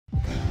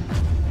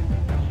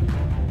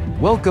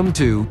Welcome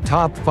to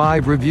Top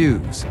 5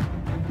 Reviews.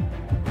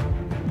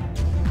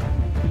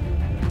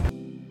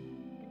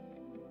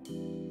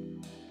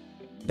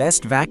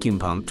 Best Vacuum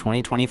Pump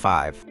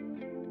 2025.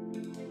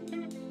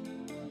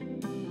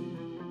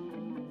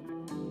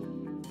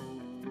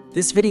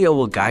 This video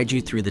will guide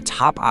you through the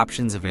top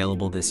options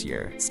available this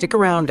year. Stick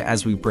around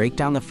as we break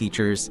down the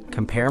features,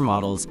 compare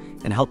models,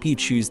 and help you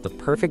choose the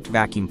perfect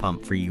vacuum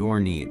pump for your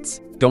needs.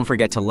 Don't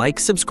forget to like,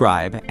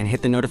 subscribe, and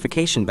hit the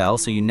notification bell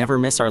so you never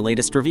miss our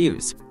latest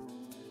reviews.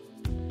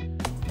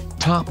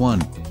 Top 1.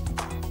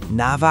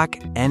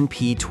 NAVAC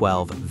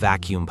NP12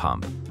 Vacuum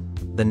Pump.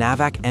 The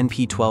NAVAC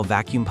NP12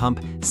 vacuum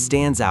pump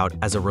stands out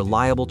as a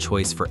reliable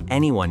choice for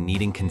anyone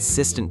needing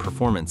consistent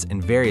performance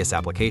in various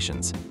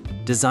applications.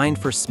 Designed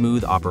for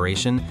smooth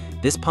operation,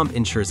 this pump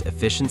ensures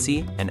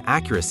efficiency and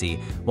accuracy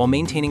while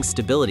maintaining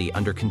stability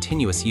under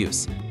continuous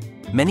use.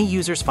 Many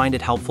users find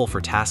it helpful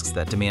for tasks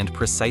that demand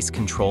precise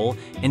control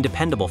and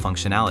dependable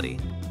functionality.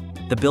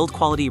 The build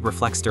quality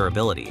reflects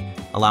durability,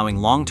 allowing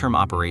long-term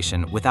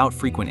operation without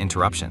frequent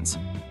interruptions.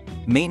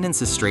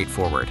 Maintenance is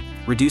straightforward,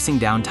 reducing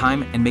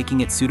downtime and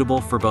making it suitable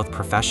for both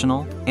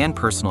professional and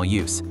personal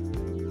use.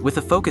 With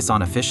a focus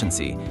on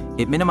efficiency,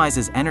 it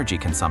minimizes energy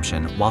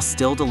consumption while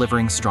still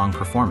delivering strong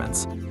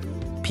performance.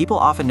 People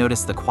often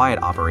notice the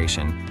quiet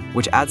operation,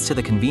 which adds to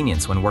the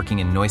convenience when working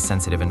in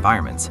noise-sensitive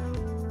environments.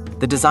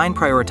 The design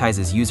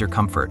prioritizes user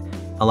comfort,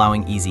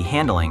 allowing easy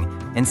handling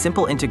and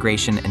simple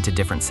integration into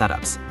different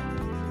setups.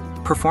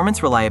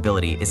 Performance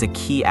reliability is a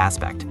key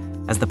aspect,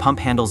 as the pump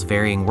handles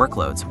varying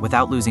workloads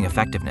without losing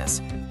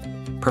effectiveness.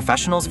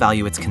 Professionals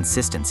value its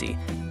consistency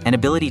and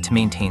ability to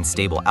maintain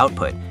stable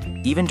output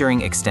even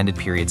during extended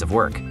periods of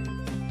work.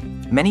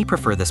 Many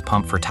prefer this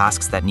pump for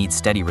tasks that need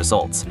steady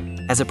results,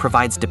 as it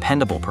provides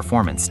dependable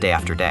performance day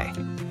after day.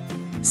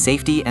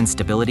 Safety and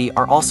stability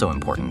are also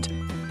important,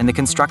 and the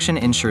construction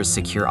ensures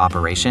secure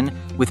operation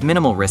with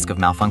minimal risk of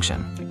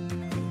malfunction.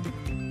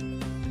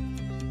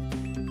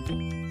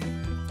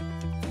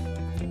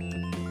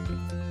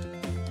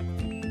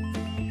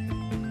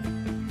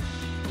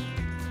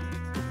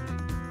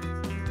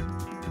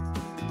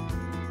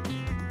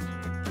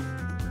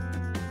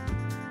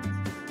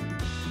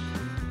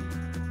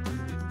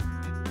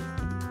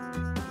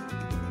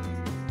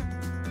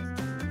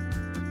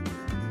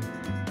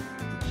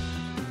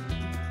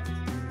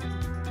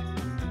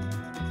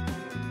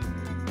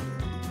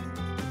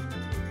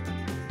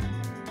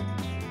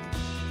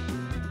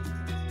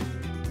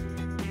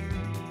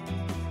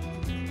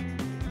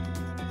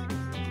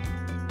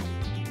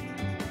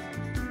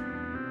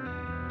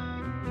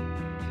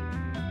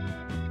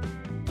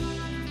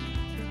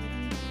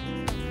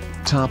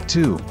 Top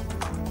 2.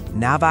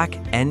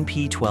 NAVAC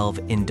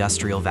NP12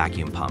 Industrial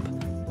Vacuum Pump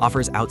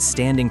offers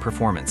outstanding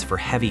performance for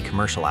heavy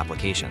commercial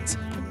applications.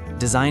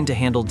 Designed to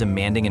handle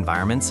demanding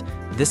environments,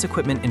 this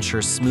equipment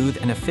ensures smooth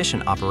and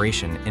efficient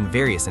operation in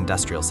various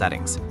industrial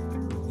settings.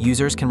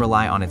 Users can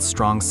rely on its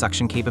strong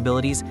suction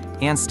capabilities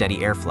and steady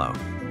airflow,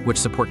 which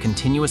support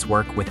continuous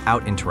work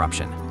without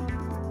interruption.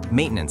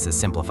 Maintenance is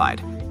simplified,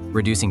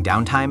 reducing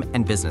downtime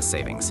and business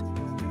savings.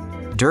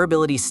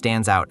 Durability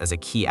stands out as a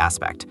key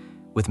aspect,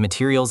 with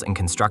materials and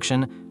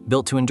construction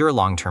built to endure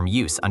long-term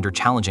use under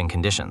challenging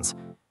conditions.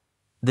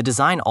 The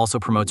design also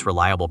promotes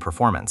reliable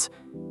performance,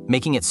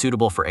 making it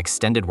suitable for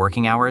extended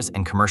working hours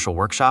in commercial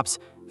workshops,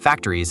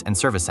 factories, and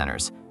service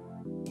centers.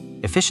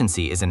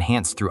 Efficiency is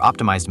enhanced through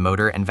optimized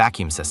motor and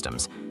vacuum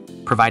systems,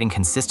 providing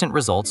consistent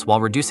results while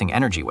reducing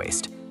energy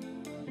waste.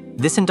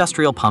 This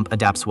industrial pump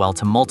adapts well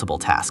to multiple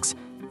tasks,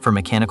 from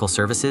mechanical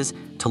services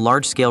to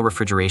large-scale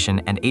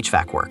refrigeration and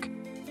HVAC work.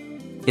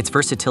 Its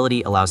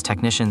versatility allows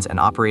technicians and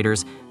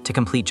operators to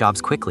complete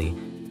jobs quickly,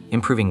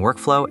 improving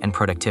workflow and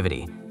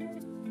productivity.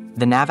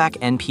 The NAVAC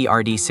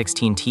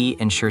NPRD16T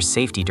ensures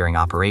safety during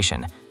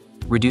operation,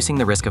 reducing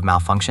the risk of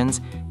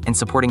malfunctions and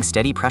supporting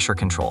steady pressure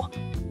control.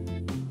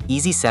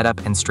 Easy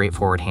setup and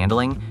straightforward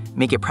handling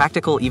make it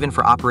practical even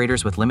for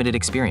operators with limited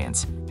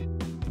experience.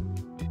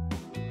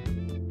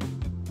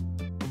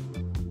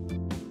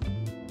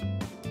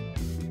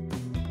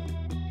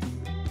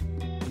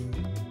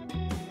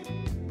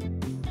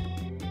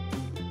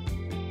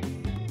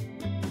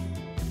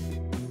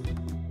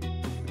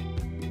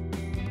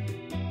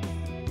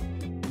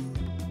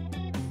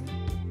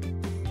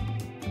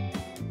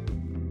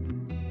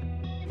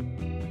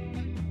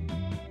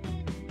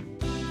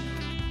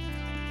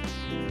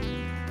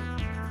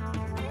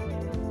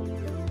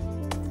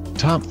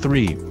 Top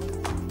 3.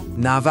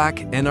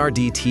 NAVAC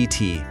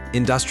NRD-TT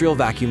Industrial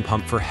Vacuum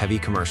Pump for Heavy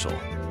Commercial.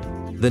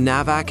 The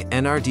NAVAC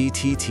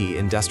NRD-TT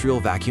Industrial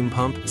Vacuum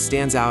Pump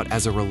stands out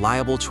as a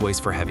reliable choice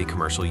for heavy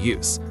commercial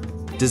use.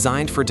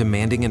 Designed for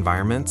demanding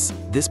environments,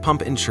 this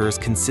pump ensures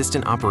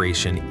consistent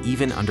operation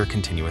even under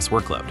continuous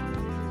workload.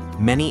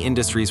 Many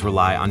industries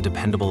rely on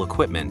dependable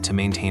equipment to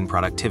maintain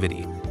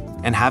productivity,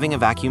 and having a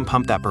vacuum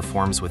pump that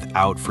performs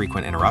without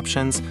frequent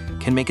interruptions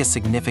can make a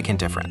significant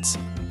difference.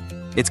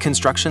 Its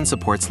construction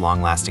supports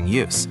long-lasting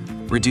use,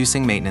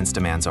 reducing maintenance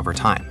demands over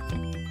time.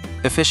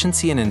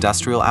 Efficiency in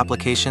industrial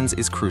applications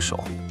is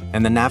crucial,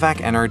 and the NAVAC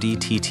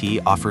NRD-TT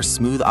offers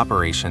smooth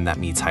operation that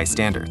meets high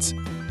standards.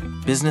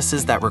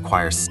 Businesses that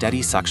require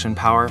steady suction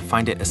power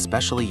find it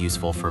especially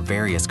useful for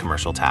various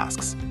commercial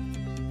tasks.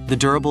 The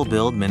durable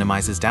build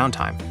minimizes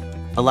downtime,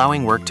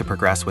 allowing work to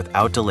progress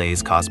without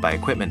delays caused by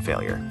equipment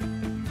failure.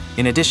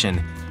 In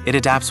addition, it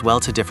adapts well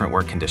to different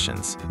work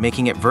conditions,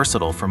 making it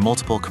versatile for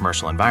multiple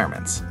commercial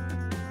environments.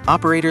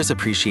 Operators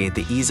appreciate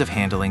the ease of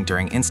handling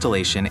during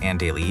installation and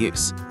daily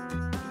use.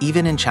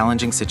 Even in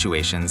challenging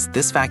situations,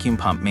 this vacuum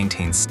pump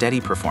maintains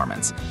steady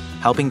performance,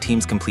 helping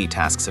teams complete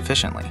tasks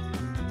efficiently.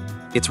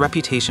 Its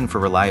reputation for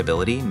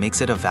reliability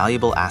makes it a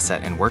valuable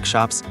asset in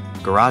workshops,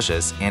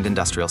 garages, and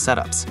industrial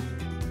setups.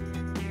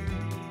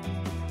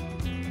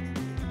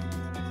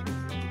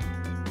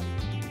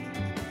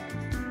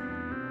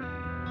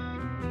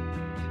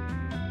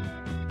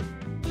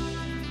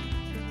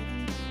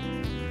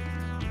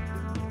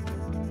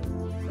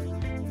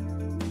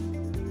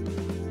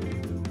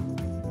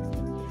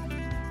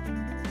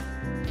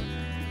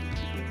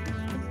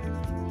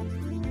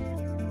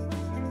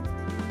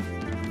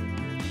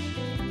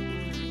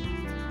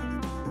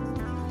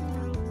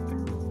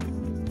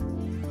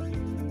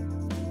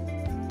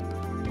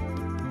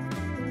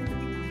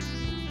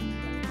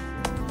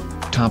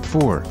 Top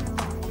 4.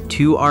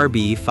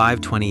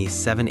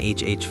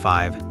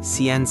 2RB520-7HH5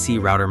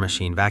 CNC Router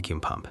Machine Vacuum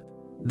Pump.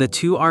 The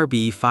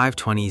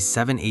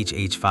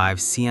 2RB520-7HH5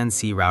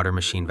 CNC Router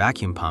Machine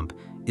Vacuum Pump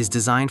is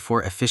designed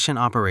for efficient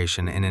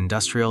operation in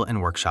industrial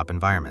and workshop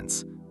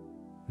environments.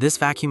 This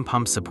vacuum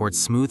pump supports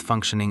smooth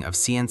functioning of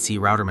CNC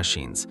router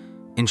machines,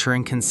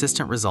 ensuring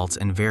consistent results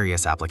in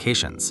various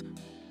applications.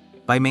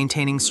 By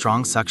maintaining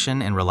strong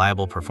suction and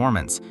reliable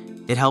performance,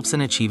 it helps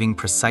in achieving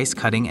precise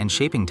cutting and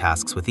shaping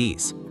tasks with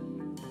ease.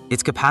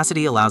 Its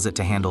capacity allows it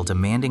to handle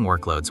demanding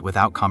workloads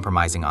without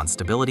compromising on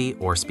stability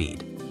or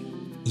speed.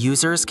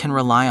 Users can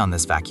rely on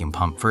this vacuum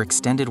pump for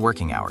extended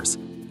working hours,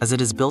 as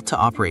it is built to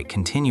operate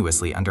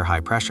continuously under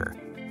high pressure.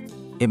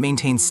 It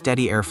maintains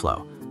steady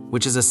airflow,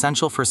 which is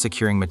essential for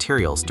securing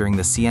materials during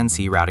the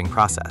CNC routing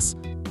process.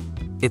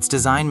 Its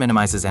design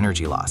minimizes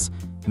energy loss,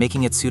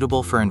 making it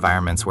suitable for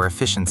environments where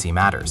efficiency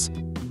matters.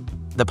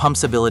 The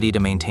pump's ability to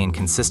maintain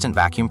consistent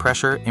vacuum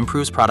pressure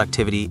improves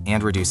productivity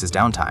and reduces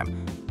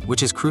downtime,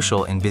 which is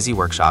crucial in busy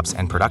workshops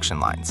and production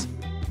lines.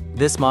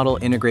 This model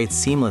integrates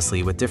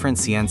seamlessly with different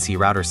CNC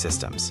router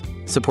systems,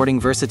 supporting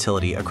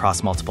versatility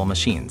across multiple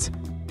machines.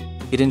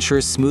 It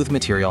ensures smooth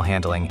material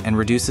handling and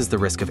reduces the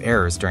risk of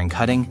errors during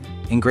cutting,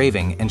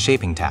 engraving, and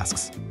shaping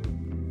tasks.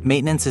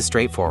 Maintenance is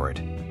straightforward,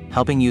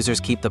 helping users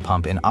keep the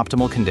pump in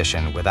optimal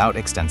condition without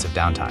extensive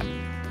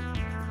downtime.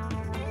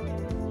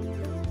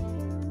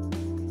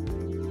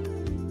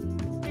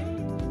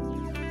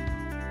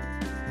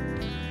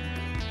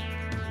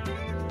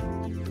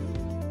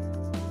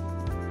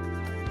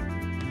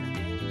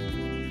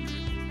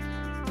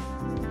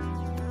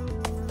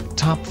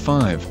 Top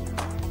 5.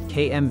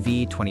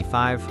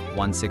 KMV25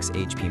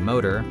 16HP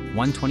motor,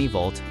 120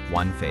 volt,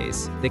 one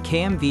phase. The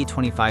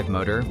KMV25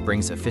 motor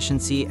brings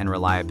efficiency and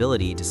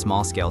reliability to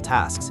small-scale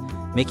tasks,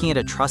 making it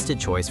a trusted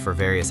choice for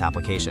various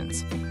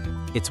applications.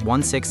 Its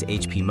 16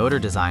 HP motor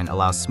design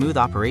allows smooth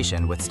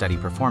operation with steady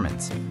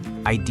performance,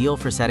 ideal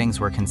for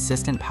settings where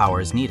consistent power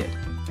is needed.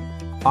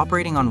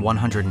 Operating on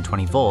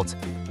 120 volts,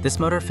 this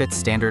motor fits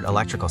standard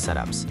electrical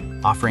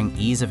setups, offering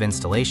ease of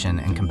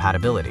installation and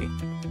compatibility.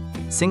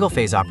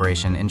 Single-phase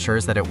operation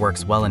ensures that it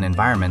works well in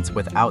environments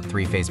without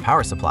three-phase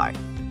power supply,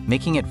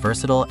 making it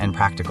versatile and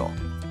practical.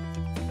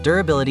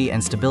 Durability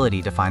and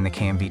stability define the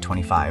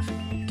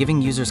KMV25,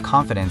 giving users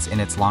confidence in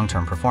its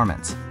long-term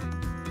performance.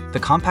 The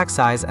compact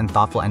size and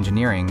thoughtful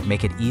engineering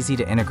make it easy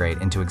to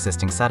integrate into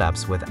existing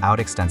setups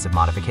without extensive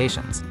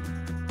modifications.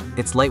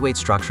 Its lightweight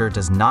structure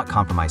does not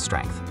compromise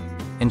strength,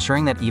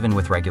 ensuring that even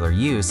with regular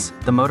use,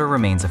 the motor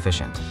remains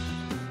efficient.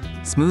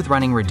 Smooth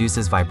running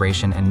reduces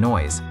vibration and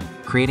noise,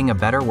 creating a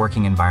better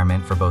working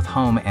environment for both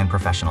home and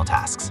professional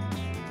tasks.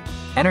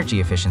 Energy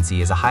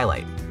efficiency is a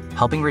highlight,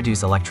 helping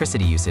reduce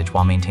electricity usage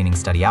while maintaining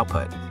steady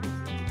output.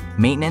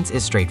 Maintenance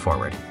is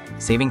straightforward,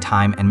 saving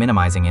time and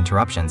minimizing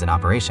interruptions in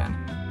operation.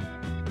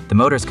 The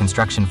motor's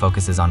construction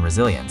focuses on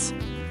resilience,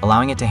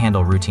 allowing it to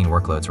handle routine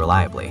workloads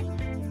reliably.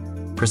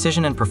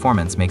 Precision and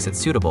performance makes it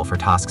suitable for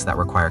tasks that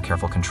require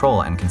careful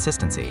control and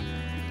consistency.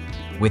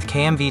 With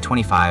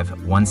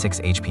KMV25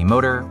 16 HP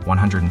motor,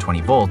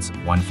 120 volts,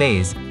 one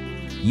phase,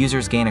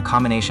 users gain a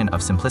combination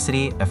of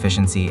simplicity,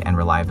 efficiency, and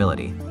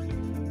reliability.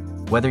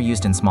 Whether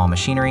used in small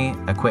machinery,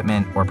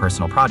 equipment, or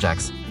personal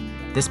projects,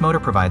 this motor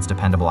provides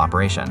dependable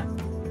operation.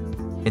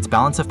 Its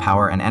balance of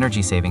power and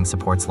energy saving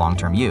supports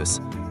long-term use,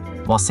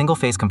 while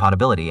single-phase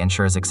compatibility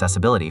ensures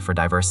accessibility for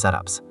diverse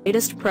setups.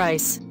 Latest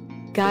price.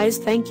 Guys,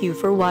 thank you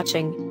for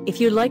watching.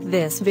 If you like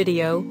this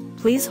video,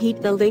 please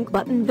hit the link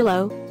button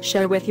below,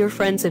 share with your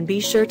friends, and be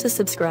sure to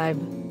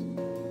subscribe.